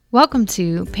Welcome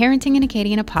to Parenting in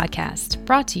Acadian, a podcast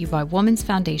brought to you by Women's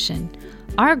Foundation.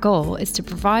 Our goal is to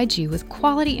provide you with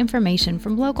quality information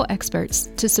from local experts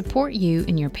to support you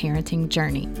in your parenting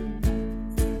journey.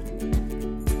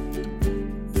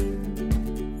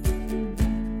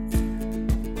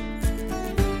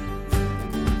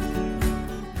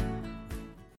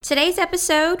 Today's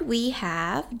episode, we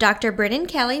have Dr. Brennan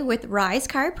Kelly with Rise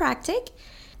Chiropractic.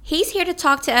 He's here to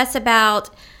talk to us about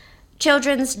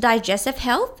children's digestive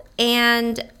health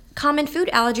and common food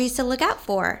allergies to look out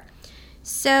for.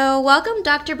 So welcome,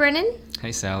 Dr. Brennan.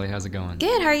 Hey, Sally. How's it going?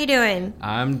 Good. How are you doing?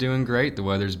 I'm doing great. The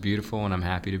weather's beautiful, and I'm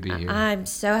happy to be here. I'm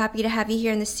so happy to have you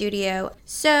here in the studio.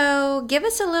 So give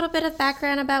us a little bit of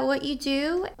background about what you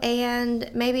do and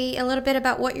maybe a little bit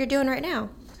about what you're doing right now.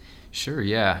 Sure,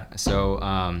 yeah. So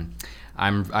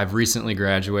I've recently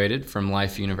graduated from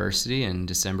Life University in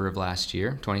December of last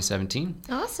year, 2017.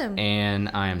 Awesome. And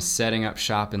I am setting up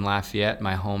shop in Lafayette,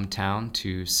 my hometown,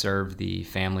 to serve the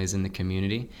families in the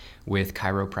community with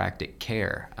chiropractic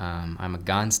care. I'm a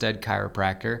Gonstead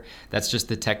chiropractor. That's just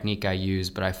the technique I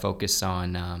use, but I focus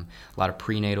on a lot of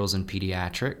prenatals and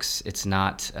pediatrics. It's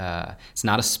not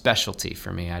a specialty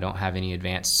for me. I don't have any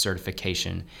advanced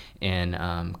certification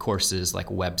in courses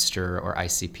like Webster or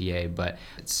ICPA, but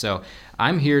so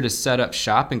I'm here to set up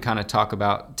shop and kind of talk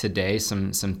about today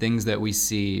some things that we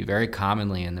see very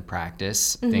commonly in the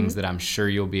practice, things that I'm sure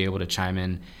you'll be able to chime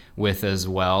in with as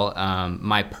well.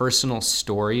 My personal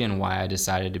story and why I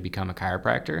decided to become a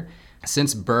chiropractor.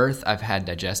 Since birth, I've had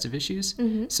digestive issues.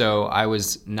 So I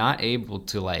was not able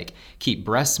to keep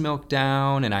breast milk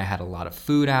down, and I had a lot of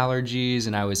food allergies,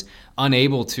 and I was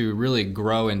unable to really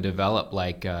grow and develop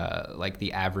like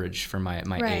the average for my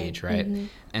age, right?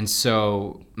 And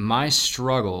so my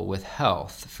struggle with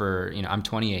health I'm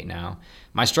 28 now.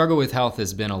 My struggle with health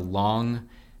has been a long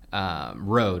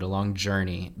road, a long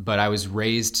journey, but I was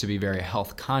raised to be very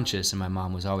health conscious, and my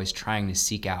mom was always trying to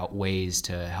seek out ways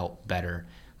to help better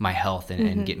my health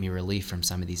and get me relief from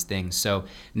some of these things. So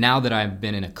now that I've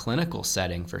been in a clinical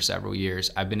setting for several years,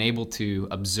 I've been able to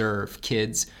observe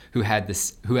kids who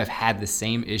have had the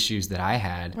same issues that I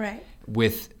had, Right.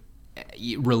 with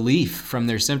relief from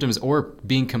their symptoms or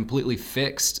being completely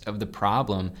fixed of the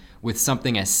problem with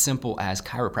something as simple as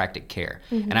chiropractic care.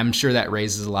 And I'm sure that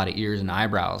raises a lot of ears and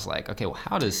eyebrows, like, okay, well,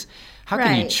 how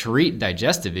can you treat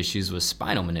digestive issues with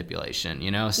spinal manipulation,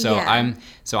 So Yeah.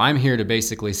 I'm here to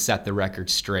basically set the record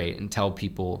straight and tell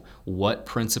people what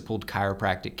principled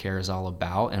chiropractic care is all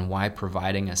about and why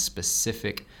providing a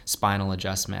specific spinal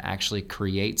adjustment actually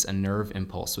creates a nerve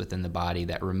impulse within the body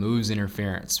that removes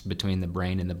interference between the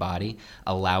brain and the body,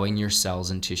 allowing your cells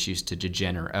and tissues to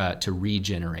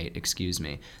regenerate,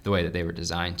 the way that they were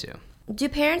designed to. Do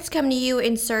parents come to you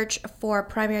in search for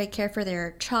primary care for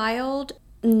their child,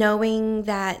 knowing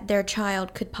that their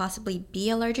child could possibly be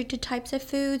allergic to types of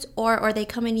foods, or are they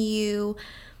coming to you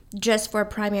just for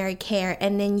primary care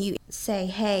and then you say,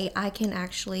 hey, I can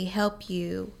actually help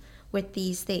you with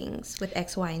these things, with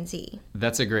X, Y, and Z?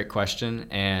 That's a great question,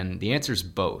 and the answer is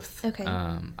both. Okay.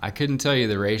 I couldn't tell you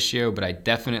the ratio, but I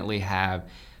definitely have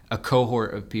a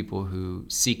cohort of people who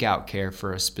seek out care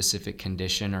for a specific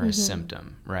condition or a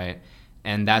symptom, right?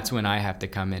 And that's when I have to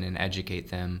come in and educate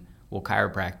them. Well,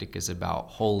 chiropractic is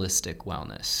about holistic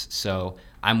wellness. So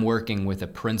I'm working with a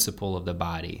principle of the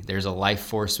body. There's a life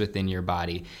force within your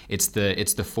body. It's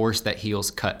the force that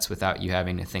heals cuts without you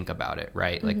having to think about it,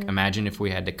 right? Like, imagine if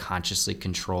we had to consciously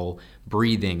control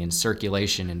breathing and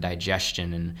circulation and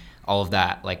digestion and all of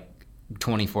that,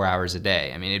 24 hours a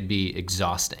day. I mean, it'd be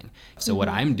exhausting. So what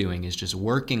I'm doing is just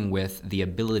working with the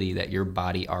ability that your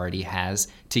body already has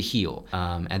to heal.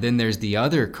 And then there's the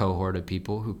other cohort of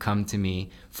people who come to me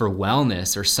for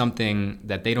wellness or something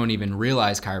that they don't even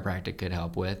realize chiropractic could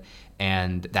help with.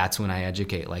 And that's when I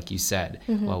educate, like you said.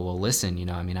 Well, listen,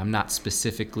 I'm not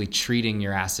specifically treating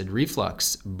your acid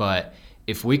reflux, but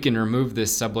if we can remove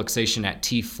this subluxation at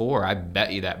T4, I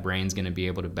bet you that brain's going to be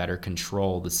able to better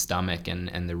control the stomach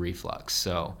and the reflux.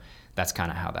 So that's kind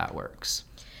of how that works.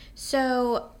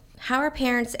 So how are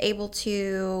parents able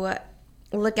to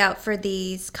look out for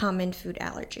these common food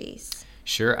allergies?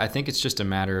 Sure. I think it's just a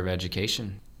matter of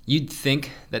education. You'd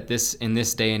think that in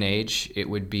this day and age, it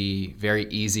would be very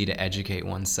easy to educate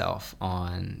oneself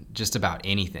on just about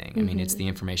anything. I mean, it's the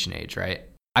information age, right?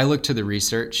 I look to the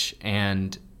research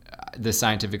and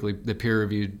the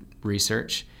peer-reviewed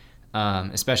research,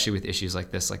 especially with issues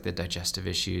like this, like the digestive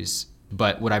issues.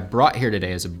 But what I brought here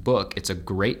today is a book. It's a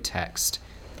great text.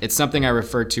 It's something I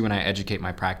refer to when I educate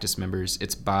my practice members.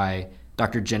 It's by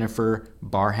Dr. Jennifer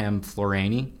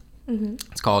Barham-Florani.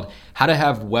 It's called How to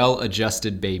Have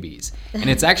Well-Adjusted Babies. And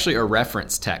it's actually a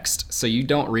reference text. So you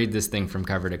don't read this thing from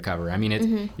cover to cover. I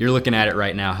mean, you're looking at it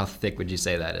right now. How thick would you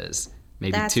say that is?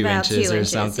 Maybe That's 2 about inches 2 or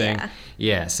inches, something.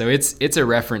 Yeah. So it's a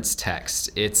reference text.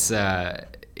 It's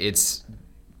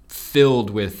filled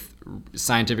with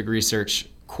scientific research,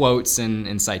 quotes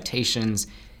and citations,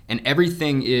 and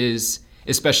everything is,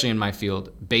 especially in my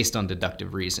field, based on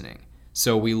deductive reasoning.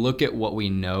 So we look at what we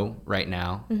know right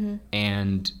now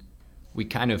and we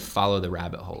kind of follow the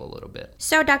rabbit hole a little bit.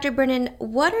 So, Dr. Brennan,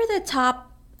 what are the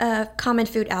top common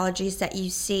food allergies that you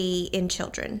see in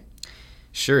children?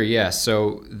 Sure, yeah.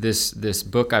 So this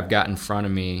book I've got in front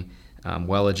of me,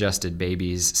 Well-Adjusted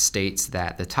Babies, states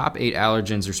that the top 8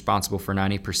 allergens responsible for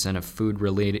 90% of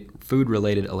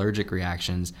food-related allergic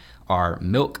reactions are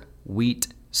milk, wheat,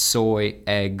 soy,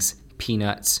 eggs,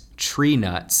 peanuts, tree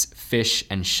nuts, fish,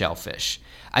 and shellfish.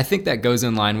 I think that goes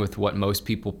in line with what most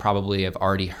people probably have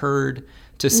already heard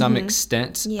to some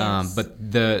extent. Yes.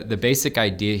 But the basic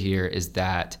idea here is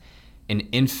that an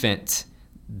infant,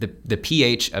 the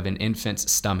pH of an infant's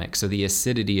stomach, so the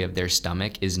acidity of their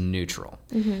stomach, is neutral.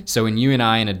 So in you and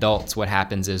I and adults, what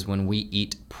happens is when we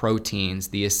eat proteins,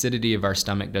 the acidity of our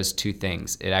stomach does 2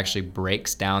 things. It actually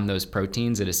breaks down those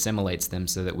proteins, it assimilates them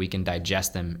so that we can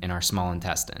digest them in our small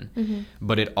intestine.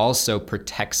 But it also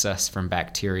protects us from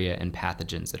bacteria and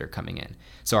pathogens that are coming in.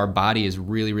 So our body is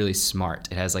really, really smart.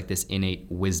 It has like this innate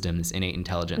wisdom, this innate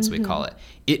intelligence, we call it.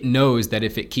 It knows that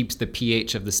if it keeps the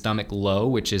pH of the stomach low,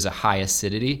 which is a high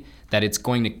acidity, that it's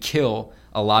going to kill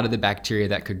a lot of the bacteria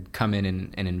that could come in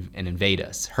and invade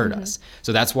us, hurt us.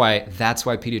 So that's why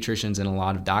pediatricians and a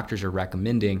lot of doctors are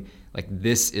recommending, like,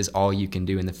 this is all you can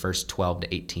do in the first 12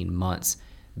 to 18 months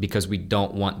because we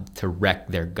don't want to wreck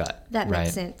their gut. That right?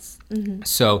 makes sense.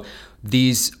 So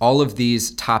all of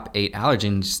these top 8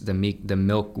 allergens, the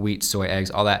milk, wheat, soy,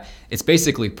 eggs, all that, it's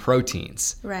basically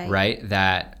proteins, right?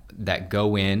 That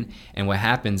go in, and what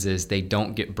happens is they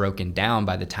don't get broken down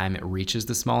by the time it reaches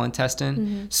the small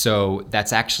intestine. So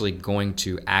that's actually going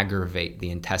to aggravate the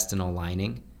intestinal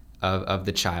lining of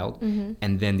the child.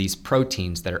 And then these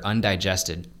proteins that are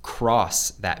undigested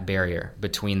cross that barrier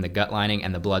between the gut lining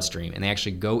and the bloodstream, and they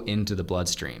actually go into the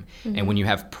bloodstream. And when you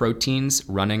have proteins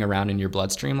running around in your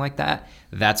bloodstream like that,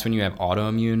 that's when you have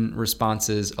autoimmune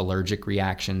responses, allergic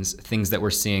reactions, things that we're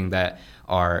seeing that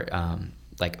are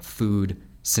like food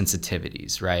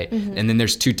sensitivities, right? And then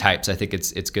there's 2 types. I think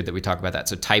it's good that we talk about that.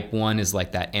 So type 1 is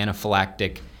like that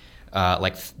anaphylactic,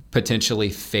 potentially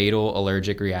fatal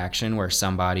allergic reaction where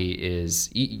somebody is,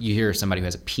 you hear somebody who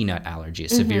has a peanut allergy, a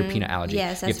severe peanut allergy.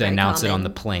 Yes, you have to announce it on the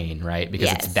plane, right?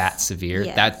 Because it's that severe.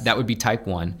 Yes. That would be type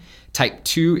 1. Type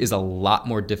 2 is a lot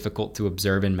more difficult to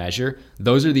observe and measure.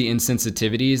 Those are the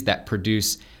insensitivities that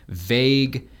produce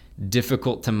vague,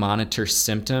 difficult to monitor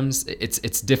symptoms.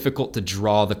 It's difficult to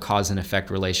draw the cause and effect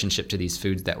relationship to these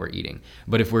foods that we're eating.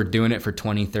 But if we're doing it for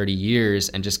 20, 30 years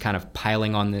and just kind of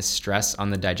piling on this stress on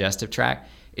the digestive tract,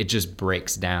 it just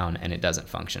breaks down and it doesn't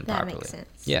function properly. That makes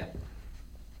sense. Yeah.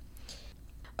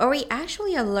 Are we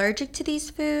actually allergic to these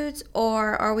foods,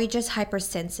 or are we just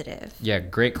hypersensitive? Yeah,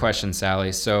 great question,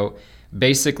 Sally. So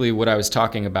basically what I was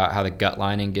talking about, how the gut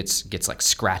lining gets like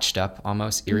scratched up,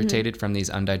 almost irritated from these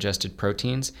undigested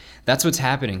proteins, that's what's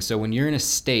happening. So when you're in a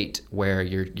state where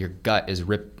your gut is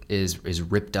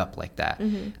ripped up like that,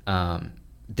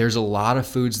 there's a lot of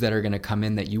foods that are going to come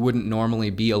in that you wouldn't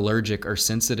normally be allergic or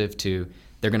sensitive to.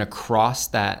 They're going to cross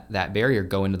that barrier,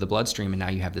 go into the bloodstream, and now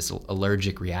you have this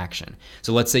allergic reaction.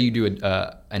 So let's say you do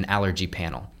an allergy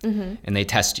panel, and they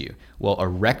test you. Well, a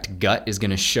wrecked gut is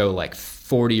going to show like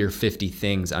 40 or 50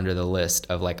 things under the list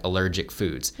of like allergic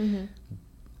foods.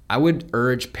 I would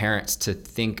urge parents to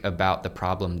think about the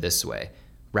problem this way.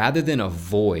 Rather than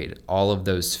avoid all of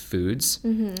those foods,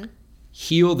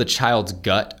 heal the child's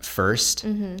gut first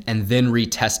and then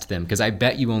retest them, because I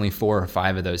bet you only 4 or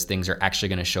 5 of those things are actually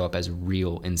going to show up as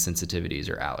real insensitivities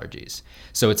or allergies.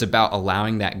 So it's about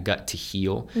allowing that gut to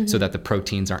heal so that the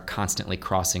proteins aren't constantly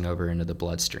crossing over into the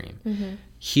bloodstream.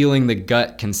 Healing the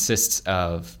gut consists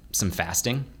of some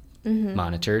fasting,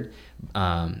 monitored,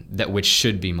 which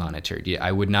should be monitored. Yeah,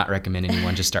 I would not recommend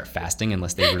anyone just start fasting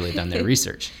unless they've really done their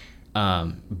research.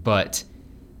 But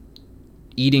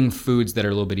eating foods that are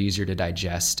a little bit easier to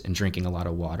digest and drinking a lot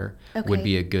of water would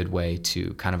be a good way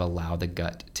to kind of allow the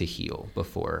gut to heal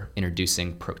before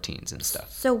introducing proteins and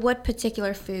stuff. So what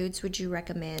particular foods would you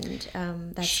recommend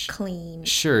that's clean?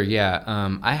 Sure, yeah.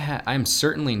 I'm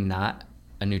certainly not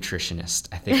a nutritionist.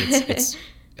 I think it's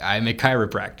I'm a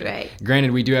chiropractor. Right.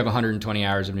 Granted, we do have 120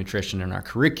 hours of nutrition in our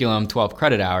curriculum, 12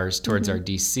 credit hours towards our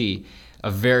DC,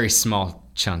 a very small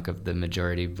chunk of the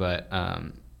majority, but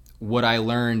what I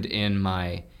learned in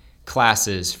my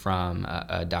classes from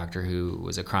a doctor who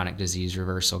was a chronic disease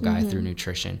reversal guy through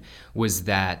nutrition was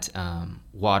that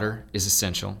water is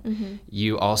essential.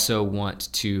 You also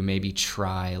want to maybe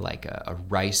try like a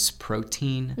rice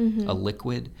protein, a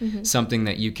liquid, something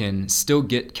that you can still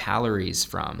get calories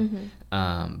from,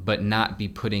 but not be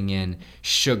putting in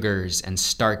sugars and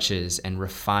starches and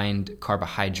refined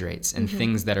carbohydrates and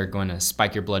things that are going to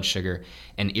spike your blood sugar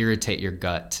and irritate your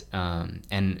gut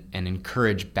and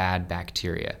encourage bad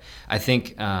bacteria. I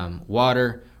think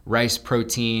water, rice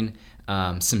protein,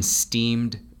 some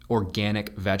steamed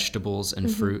organic vegetables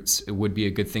and fruits would be a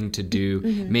good thing to do,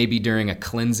 maybe during a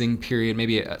cleansing period,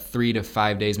 maybe 3 to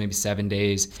 5 days, maybe 7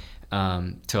 days,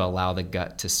 to allow the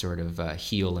gut to sort of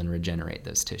heal and regenerate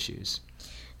those tissues.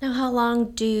 Now, how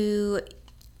long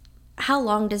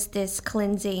does this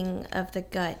cleansing of the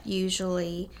gut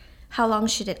usually, how long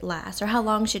should it last, or how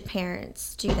long should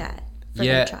parents do that for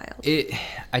their child?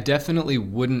 I definitely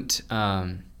wouldn't.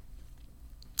 I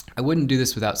wouldn't do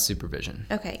this without supervision.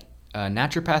 Okay.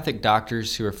 Naturopathic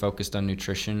doctors who are focused on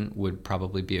nutrition would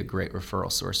probably be a great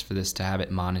referral source for this, to have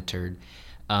it monitored.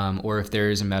 Or if there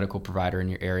is a medical provider in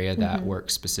your area that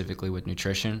works specifically with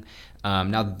nutrition.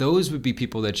 Now, those would be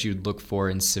people that you'd look for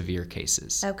in severe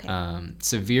cases. Okay.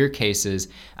 Severe cases,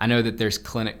 I know that there's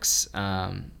clinics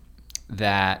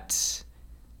that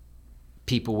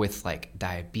people with like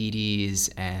diabetes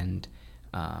and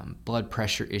blood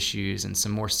pressure issues and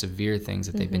some more severe things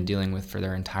that they've been dealing with for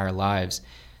their entire lives,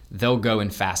 they'll go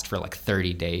and fast for like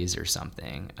 30 days or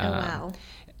something. Wow.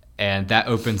 And that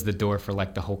opens the door for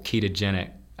like the whole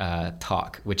ketogenic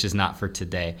talk, which is not for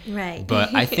today. Right.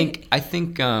 But I think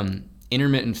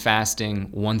intermittent fasting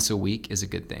once a week is a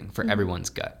good thing for everyone's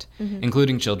gut,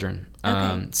 including children.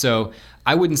 Okay. So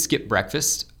I wouldn't skip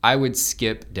breakfast. I would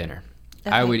skip dinner.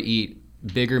 Okay. I would eat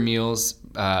bigger meals,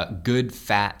 good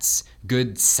fats,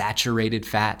 good saturated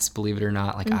fats, believe it or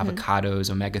not, like avocados,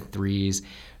 omega-3s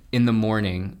in the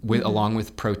morning along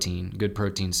with protein, good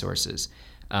protein sources.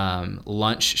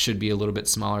 Lunch should be a little bit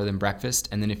smaller than breakfast.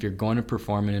 And then if you're going to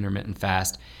perform an intermittent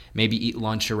fast, maybe eat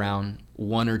lunch around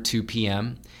 1 or 2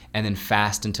 p.m. and then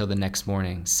fast until the next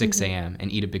morning, 6 a.m.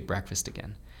 and eat a big breakfast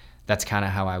again. That's kind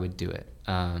of how I would do it.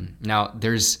 Now,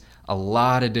 there's a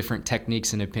lot of different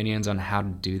techniques and opinions on how to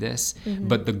do this,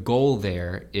 but the goal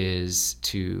there is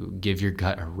to give your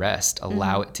gut a rest,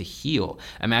 allow it to heal.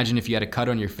 Imagine if you had a cut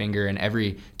on your finger and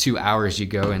every 2 hours you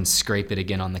go and scrape it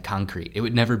again on the concrete. It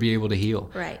would never be able to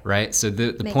heal. Right? So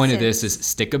the point of this is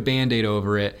stick a Band-Aid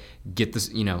over it, get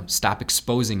this, stop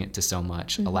exposing it to so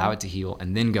much, allow it to heal,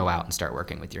 and then go out and start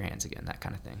working with your hands again, that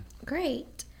kind of thing.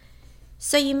 Great.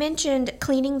 So you mentioned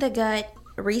cleaning the gut,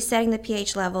 resetting the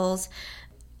pH levels.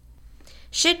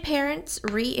 Should parents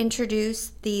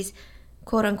reintroduce these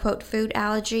quote-unquote food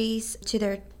allergies to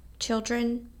their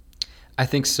children? I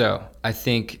think so. I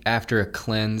think after a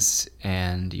cleanse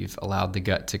and you've allowed the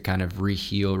gut to kind of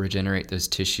reheal, regenerate those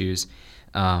tissues,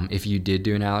 if you did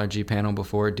do an allergy panel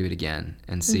before, do it again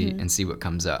and see what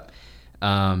comes up.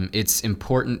 It's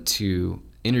important to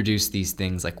introduce these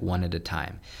things like one at a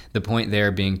time. The point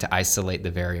there being to isolate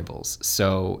the variables.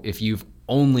 So if you've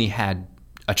only had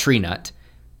a tree nut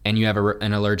and you have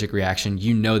an allergic reaction,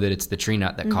 you know that it's the tree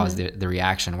nut that caused the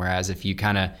reaction. Whereas if you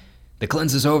the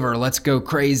cleanse is over, let's go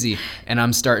crazy, and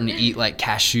I'm starting to eat like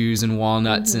cashews and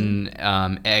walnuts and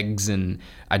eggs, and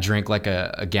I drink like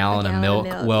a gallon of milk.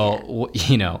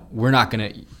 We're not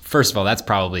going to, first of all, that's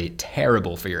probably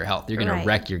terrible for your health. You're going to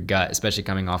wreck your gut, especially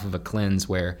coming off of a cleanse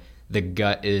where the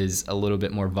gut is a little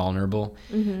bit more vulnerable.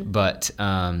 But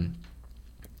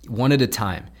one at a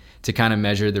time, to kind of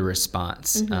measure the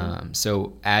response.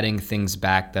 So adding things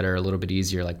back that are a little bit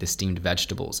easier, like the steamed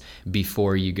vegetables,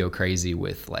 before you go crazy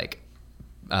with like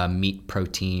meat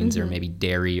proteins or maybe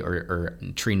dairy or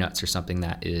tree nuts or something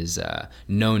that is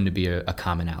known to be a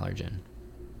common allergen.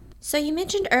 So you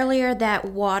mentioned earlier that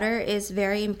water is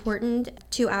very important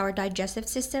to our digestive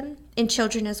system in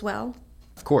children as well.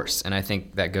 Of course, and I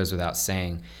think that goes without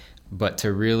saying, but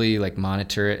to really like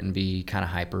monitor it and be kind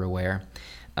of hyper aware,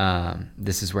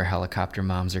 this is where helicopter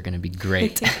moms are going to be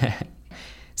great.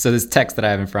 So this text that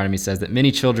I have in front of me says that many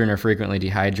children are frequently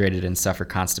dehydrated and suffer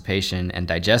constipation and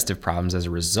digestive problems as a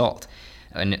result.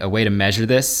 And a way to measure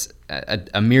this,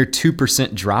 a mere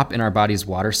 2% drop in our body's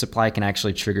water supply can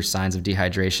actually trigger signs of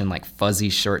dehydration like fuzzy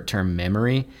short-term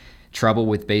memory, trouble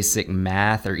with basic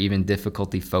math, or even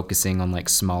difficulty focusing on like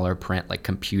smaller print, like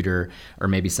computer, or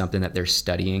maybe something that they're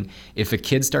studying, if a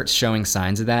kid starts showing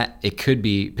signs of that, it could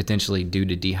be potentially due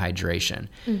to dehydration.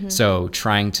 So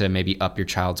trying to maybe up your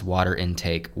child's water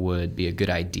intake would be a good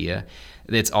idea.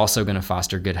 It's also going to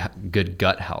foster good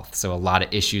gut health. So a lot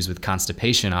of issues with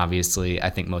constipation, obviously, I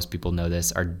think most people know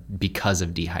this, are because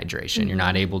of dehydration. You're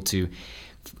not able to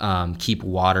keep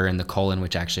water in the colon,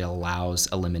 which actually allows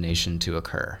elimination to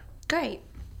occur. Great.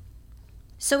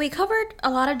 So we covered a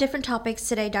lot of different topics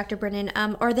today, Dr. Brennan.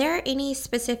 Are there any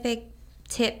specific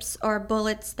tips or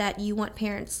bullets that you want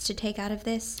parents to take out of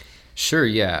this? Sure,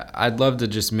 yeah. I'd love to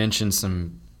just mention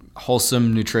some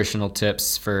wholesome nutritional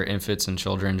tips for infants and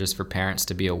children, just for parents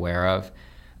to be aware of.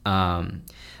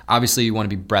 Obviously, you want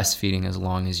to be breastfeeding as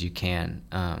long as you can.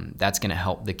 That's going to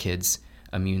help the kid's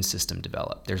immune system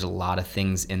develop. There's a lot of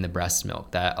things in the breast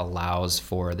milk that allows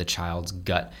for the child's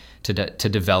gut to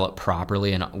develop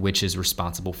properly, and which is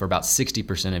responsible for about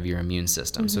 60% of your immune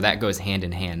system. So that goes hand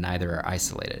in hand, neither are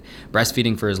isolated.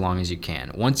 Breastfeeding for as long as you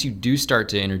can. Once you do start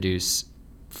to introduce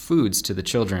foods to the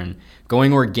children,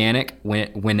 going organic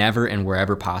whenever and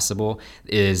wherever possible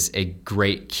is a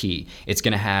great key. It's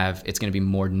going to be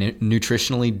more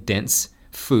nutritionally dense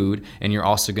food, and you're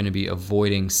also going to be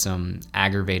avoiding some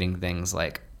aggravating things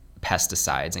like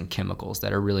pesticides and chemicals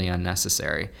that are really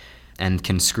unnecessary and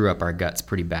can screw up our guts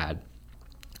pretty bad.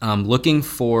 Looking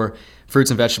for fruits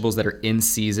and vegetables that are in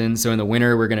season. So in the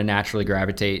winter, we're going to naturally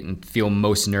gravitate and feel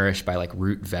most nourished by like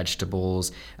root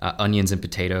vegetables, onions and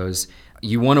potatoes.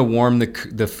 You want to warm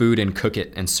the food and cook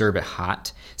it and serve it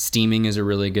hot. Steaming is a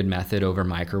really good method over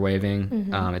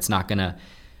microwaving. It's not going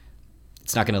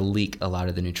to leak a lot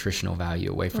of the nutritional value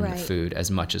away from the food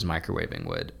as much as microwaving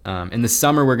would. In the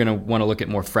summer, we're going to want to look at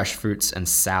more fresh fruits and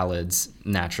salads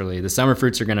naturally. The summer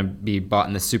fruits are going to be bought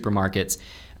in the supermarkets.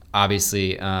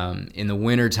 Obviously, in the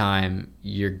wintertime,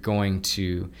 you're going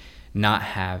to not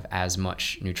have as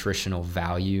much nutritional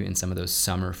value in some of those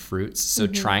summer fruits. So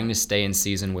trying to stay in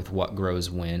season with what grows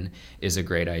when is a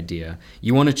great idea.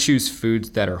 You want to choose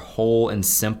foods that are whole and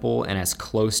simple and as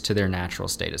close to their natural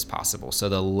state as possible. So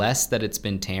the less that it's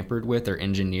been tampered with or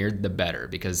engineered, the better,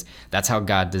 because that's how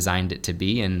God designed it to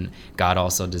be, and God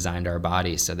also designed our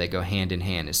bodies, so they go hand in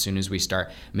hand. As soon as we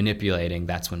start manipulating,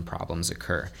 that's when problems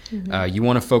occur. You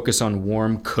want to focus on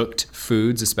warm cooked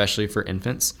foods, especially for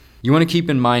infants. You want to keep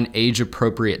in mind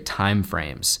age-appropriate time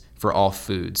frames for all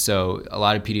foods. So a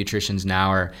lot of pediatricians now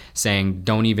are saying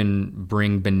don't even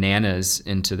bring bananas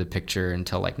into the picture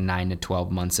until like 9 to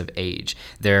 12 months of age.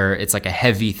 It's like a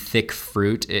heavy, thick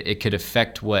fruit. It could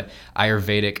affect what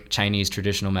Ayurvedic Chinese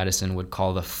traditional medicine would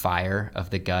call the fire of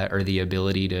the gut, or the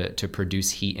ability to produce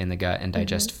heat in the gut and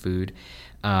digest food.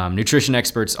 Nutrition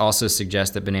experts also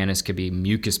suggest that bananas could be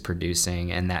mucus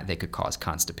producing and that they could cause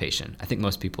constipation. I think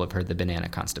most people have heard the banana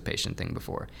constipation thing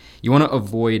before. You want to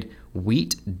avoid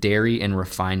wheat, dairy, and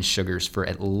refined sugars for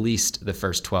at least the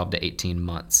first 12 to 18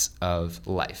 months of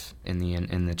life in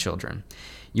the children.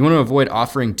 You want to avoid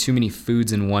offering too many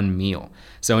foods in one meal.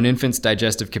 So an infant's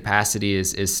digestive capacity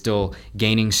is still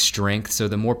gaining strength, so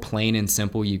the more plain and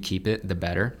simple you keep it, the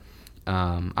better.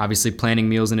 Obviously, planning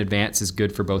meals in advance is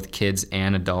good for both kids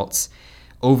and adults.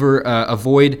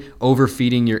 Avoid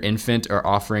overfeeding your infant or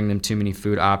offering them too many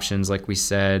food options. Like we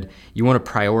said, you want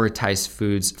to prioritize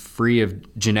foods free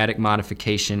of genetic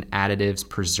modification, additives,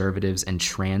 preservatives, and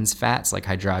trans fats like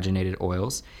hydrogenated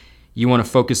oils. You want to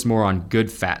focus more on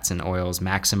good fats and oils,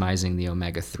 maximizing the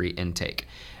omega-3 intake.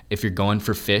 If you're going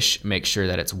for fish, make sure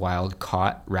that it's wild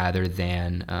caught rather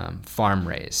than farm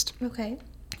raised. Okay.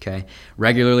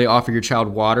 Regularly offer your child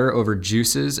water over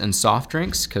juices and soft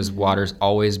drinks, because water's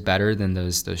always better than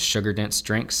those sugar-dense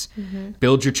drinks.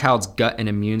 Build your child's gut and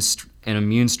immune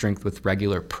strength with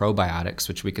regular probiotics,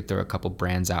 which we could throw a couple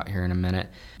brands out here in a minute.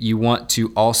 You want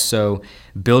to also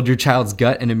build your child's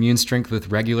gut and immune strength with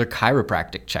regular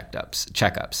chiropractic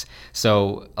checkups.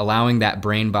 So allowing that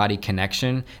brain-body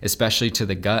connection, especially to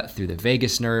the gut through the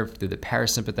vagus nerve, through the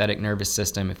parasympathetic nervous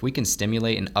system, if we can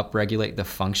stimulate and upregulate the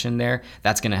function there,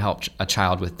 that's going to help a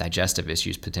child with digestive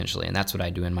issues potentially. And that's what I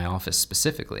do in my office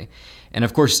specifically. And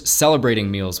of course,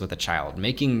 celebrating meals with a child,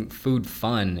 making food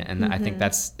fun. And I think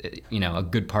that's, a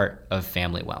good part of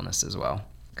family wellness as well.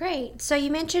 Great. So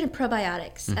you mentioned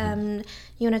probiotics.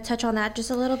 You want to touch on that just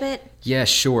a little bit? Yeah,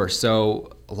 sure.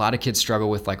 So a lot of kids struggle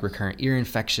with like recurrent ear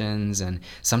infections and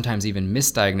sometimes even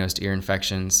misdiagnosed ear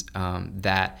infections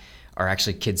that are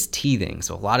actually kids teething.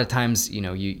 So a lot of times,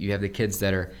 you have the kids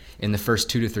that are in the first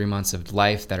 2 to 3 months of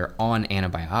life that are on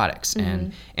antibiotics.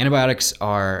 And antibiotics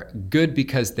are good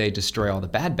because they destroy all the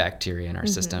bad bacteria in our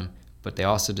system. but they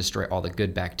also destroy all the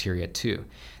good bacteria too.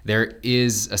 There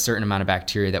is a certain amount of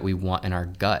bacteria that we want in our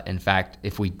gut. In fact,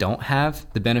 if we don't have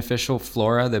the beneficial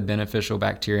flora, the beneficial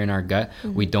bacteria in our gut,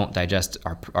 we don't digest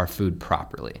our food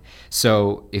properly.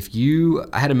 So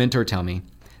I had a mentor tell me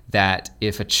that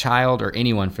if a child, or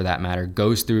anyone for that matter,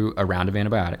 goes through a round of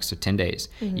antibiotics, so 10 days,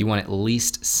 you want at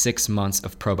least 6 months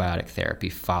of probiotic therapy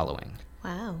following.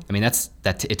 Wow. I mean, it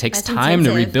takes That's time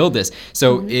intensive. to rebuild this.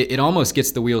 So it almost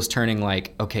gets the wheels turning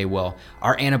like, okay, well,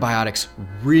 are antibiotics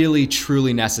really,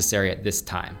 truly necessary at this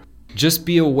time? Just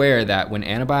be aware that when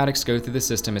antibiotics go through the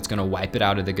system, it's going to wipe it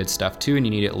out of the good stuff too, and you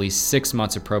need at least 6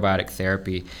 months of probiotic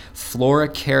therapy. Flora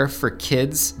Care for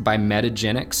Kids by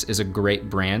Metagenics is a great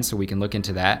brand, so we can look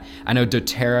into that. I know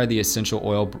doTERRA, the essential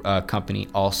oil company,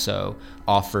 also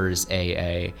offers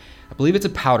I believe it's a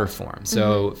powder form.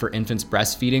 So for infants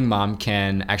breastfeeding, mom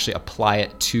can actually apply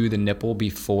it to the nipple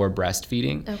before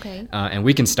breastfeeding. Okay. And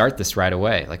we can start this right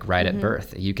away, like right at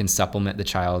birth. You can supplement the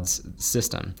child's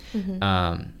system.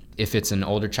 If it's an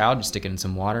older child, just stick it in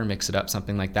some water, mix it up,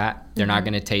 something like that. They're not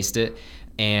going to taste it.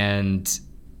 And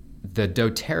the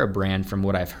doTERRA brand, from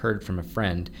what I've heard from a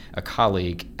friend, a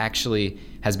colleague, actually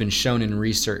has been shown in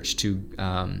research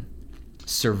to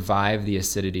survive the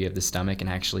acidity of the stomach and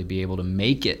actually be able to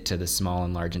make it to the small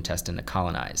and large intestine to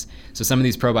colonize. So some of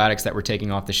these probiotics that we're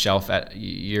taking off the shelf at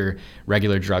your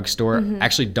regular drugstore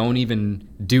actually don't even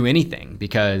do anything,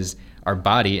 because our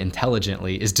body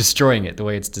intelligently is destroying it the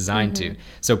way it's designed to.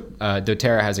 So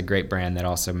doTERRA has a great brand that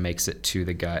also makes it to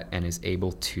the gut and is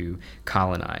able to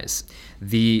colonize.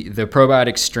 The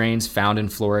probiotic strains found in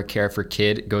Flora Care for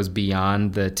Kid goes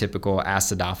beyond the typical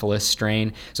Acidophilus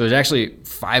strain. So there's actually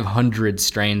 500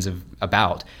 strains of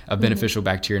beneficial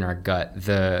bacteria in our gut.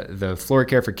 The Flora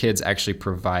Care for Kids actually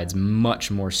provides much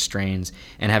more strains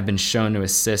and have been shown to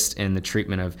assist in the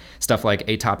treatment of stuff like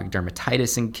atopic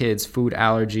dermatitis in kids, food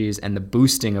allergies, and the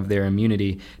boosting of their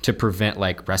immunity to prevent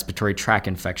like respiratory tract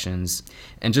infections.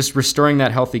 And just restoring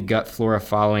that healthy gut flora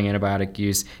following antibiotic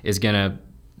use is going to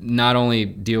not only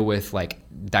deal with like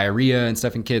diarrhea and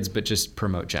stuff in kids, but just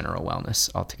promote general wellness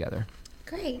altogether.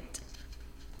 Great.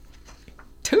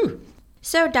 2.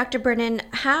 So, Dr. Brennan,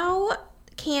 how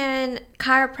can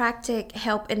chiropractic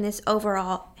help in this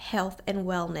overall health and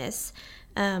wellness,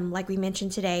 like we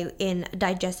mentioned today, in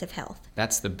digestive health?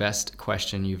 That's the best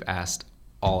question you've asked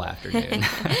all afternoon.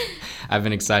 I've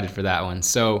been excited for that one.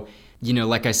 So,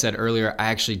 like I said earlier, I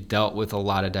actually dealt with a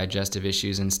lot of digestive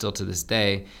issues, and still to this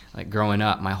day, like growing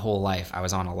up, my whole life, I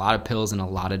was on a lot of pills and a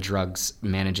lot of drugs,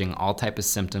 managing all type of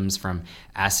symptoms from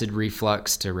acid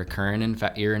reflux to recurrent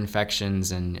ear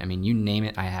infections. And I mean, you name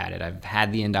it, I had it. I've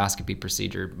had the endoscopy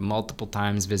procedure multiple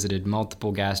times, visited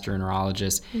multiple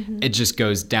gastroenterologists. It just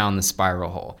goes down the spiral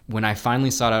hole. When I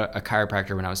finally sought out a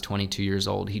chiropractor when I was 22 years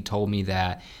old, he told me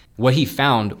that what he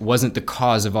found wasn't the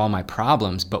cause of all my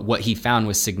problems, but what he found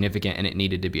was significant and it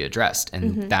needed to be addressed.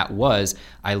 And that was,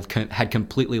 I had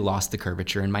completely lost the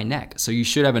curvature in my neck. So you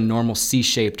should have a normal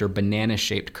C-shaped or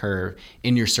banana-shaped curve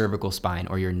in your cervical spine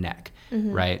or your neck,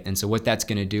 right? And so what that's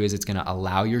going to do is it's going to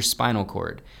allow your spinal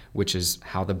cord, which is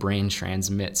how the brain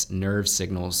transmits nerve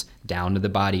signals down to the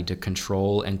body to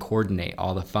control and coordinate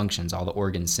all the functions, all the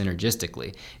organs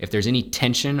synergistically. If there's any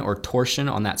tension or torsion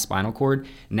on that spinal cord,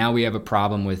 now we have a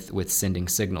problem with sending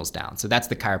signals down. So that's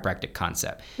the chiropractic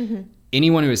concept.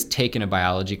 Anyone who has taken a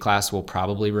biology class will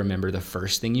probably remember the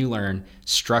first thing you learn: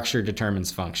 structure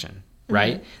determines function.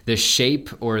 Right? The shape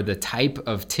or the type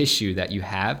of tissue that you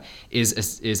have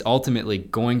is ultimately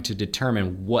going to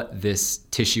determine what this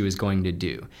tissue is going to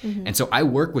do. And so I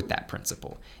work with that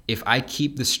principle. If I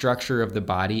keep the structure of the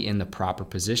body in the proper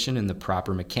position and the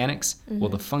proper mechanics, well,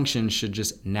 the function should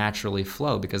just naturally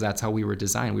flow, because that's how we were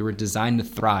designed. We were designed to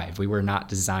thrive. We were not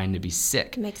designed to be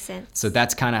sick. Makes sense. So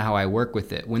that's kind of how I work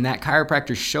with it. When that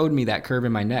chiropractor showed me that curve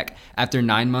in my neck, after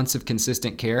 9 months of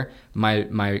consistent care,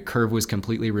 my curve was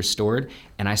completely restored,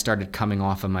 and I started coming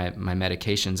off of my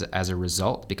medications as a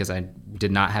result, because I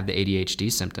did not have the ADHD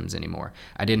symptoms anymore.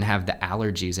 I didn't have the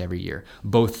allergies every year,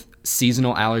 both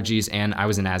seasonal allergies, and I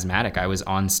was an asthmatic. I was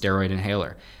on steroid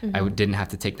inhaler. I didn't have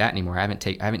to take that anymore. I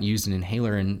haven't used an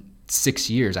inhaler in 6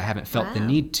 years. I haven't felt the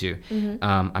need to.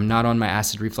 I'm not on my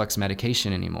acid reflux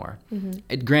medication anymore.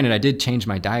 Granted, I did change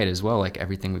my diet as well, like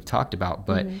everything we've talked about,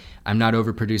 but I'm not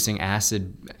overproducing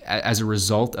acid as a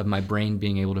result of my brain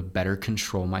being able to better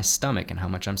control my stomach and how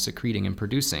much I'm secreting and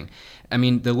producing. I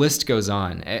mean, the list goes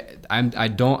on.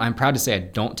 I'm proud to say I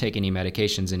don't take any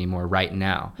medications anymore right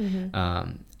now.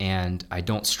 And I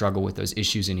don't struggle with those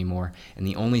issues anymore. And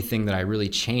the only thing that I really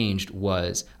changed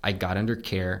was I got under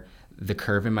care, the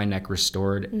curve in my neck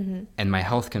restored, and my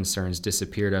health concerns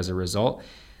disappeared as a result.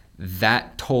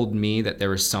 that told me that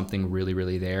there was something really,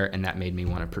 really there, and that made me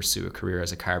want to pursue a career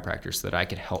as a chiropractor so that I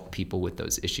could help people with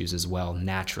those issues as well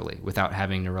naturally without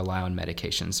having to rely on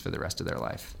medications for the rest of their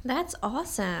life. That's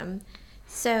awesome.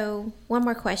 So one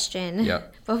more question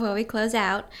Yep. before we close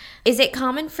out. Is it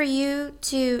common for you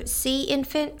to see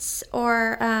infants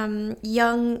or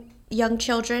young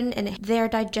children and their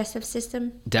digestive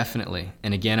system? Definitely.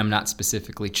 And again, I'm not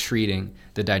specifically treating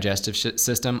the digestive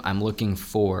system. I'm looking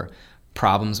for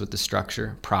problems with the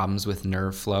structure, problems with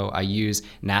nerve flow. I use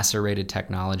NASA-rated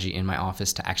technology in my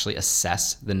office to actually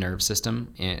assess the nerve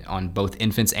system on both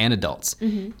infants and adults.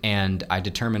 Mm-hmm. And I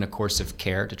determine a course of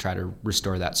care to try to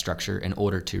restore that structure in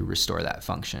order to restore that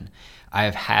function. I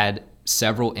have had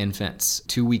several infants,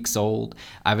 2 weeks old.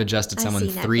 I've adjusted someone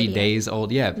 3 days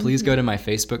old. Yeah, please go to my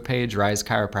Facebook page, Rise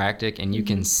Chiropractic, and you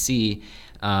can see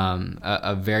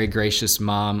a very gracious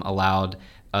mom allowed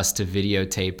us to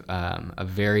videotape a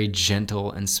very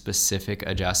gentle and specific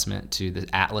adjustment to the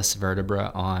atlas vertebra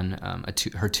on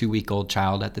her 2-week-old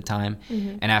child at the time.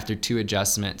 Mm-hmm. And after 2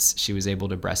 adjustments, she was able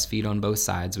to breastfeed on both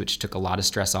sides, which took a lot of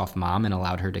stress off mom and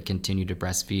allowed her to continue to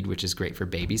breastfeed, which is great for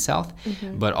baby's health.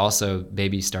 Mm-hmm. But also,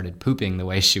 baby started pooping the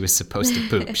way she was supposed to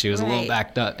poop. She was right. A little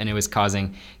backed up, and it was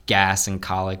causing gas and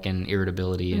colic and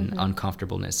irritability and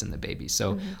uncomfortableness in the baby.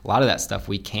 So a lot of that stuff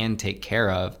we can take care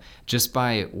of just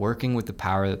by working with the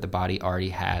power that the body already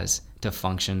has to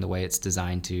function the way it's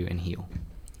designed to and heal.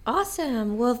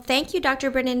 Awesome. Well, thank you,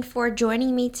 Dr. Brennan, for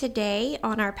joining me today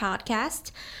on our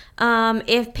podcast.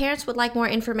 If parents would like more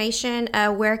information,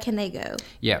 where can they go?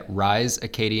 Yeah,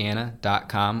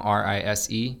 riseacadiana.com,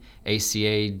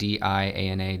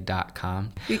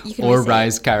 riseacadiana.com, or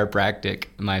Rise Chiropractic,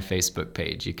 my Facebook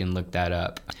page. You can look that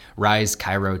up. Rise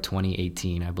Chiro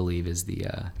 2018, I believe, is the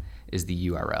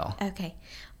URL. Okay.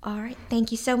 All right.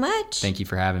 Thank you so much. Thank you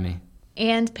for having me.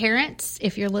 And parents,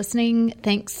 if you're listening,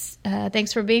 thanks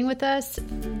for being with us.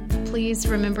 Please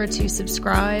remember to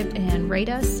subscribe and rate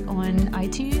us on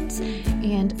iTunes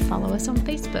and follow us on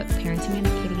Facebook, Parenting in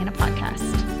Acadiana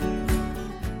Podcast.